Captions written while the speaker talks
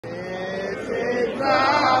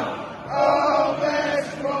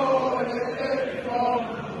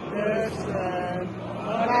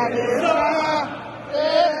Hey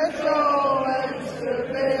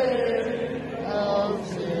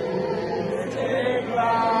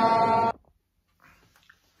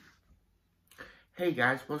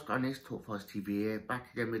guys, what's going on? It's Talkforce TV here,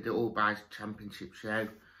 back again with the All Boys Championship show.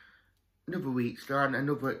 Another week's gone,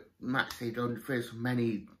 another match day done. There's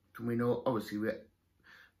many coming up. Obviously,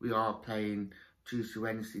 we are playing Tuesday,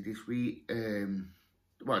 Wednesday this week.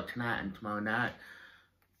 Well, tonight and tomorrow night.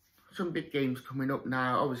 Some big games coming up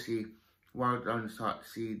now. Obviously, well done start to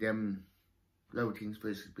see them lower teams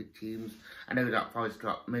versus big teams. I know that Forest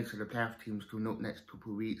got most of the playoff teams coming up next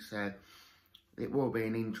couple of weeks, so it will be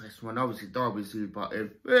an interesting one. Obviously, Derby's who's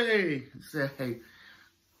bottom. Hey! So,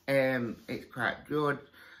 it's quite good.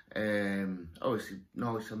 Obviously,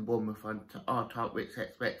 Norwich and Bournemouth on our top, which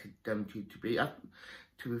expected them to be up,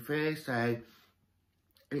 to be fair. So,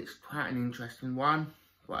 it's quite an interesting one.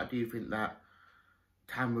 But I do think that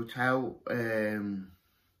time will tell.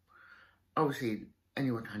 Obviously,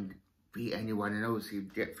 anyone can beat anyone, and obviously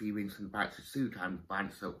get 3 wins from the back. So, 2 times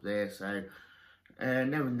bounce up there. So,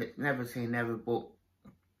 never say never, but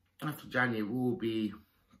after January will be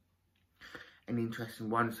an interesting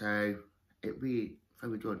one, so it'll be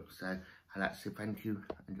very good. So I'd like to say thank you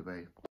and goodbye.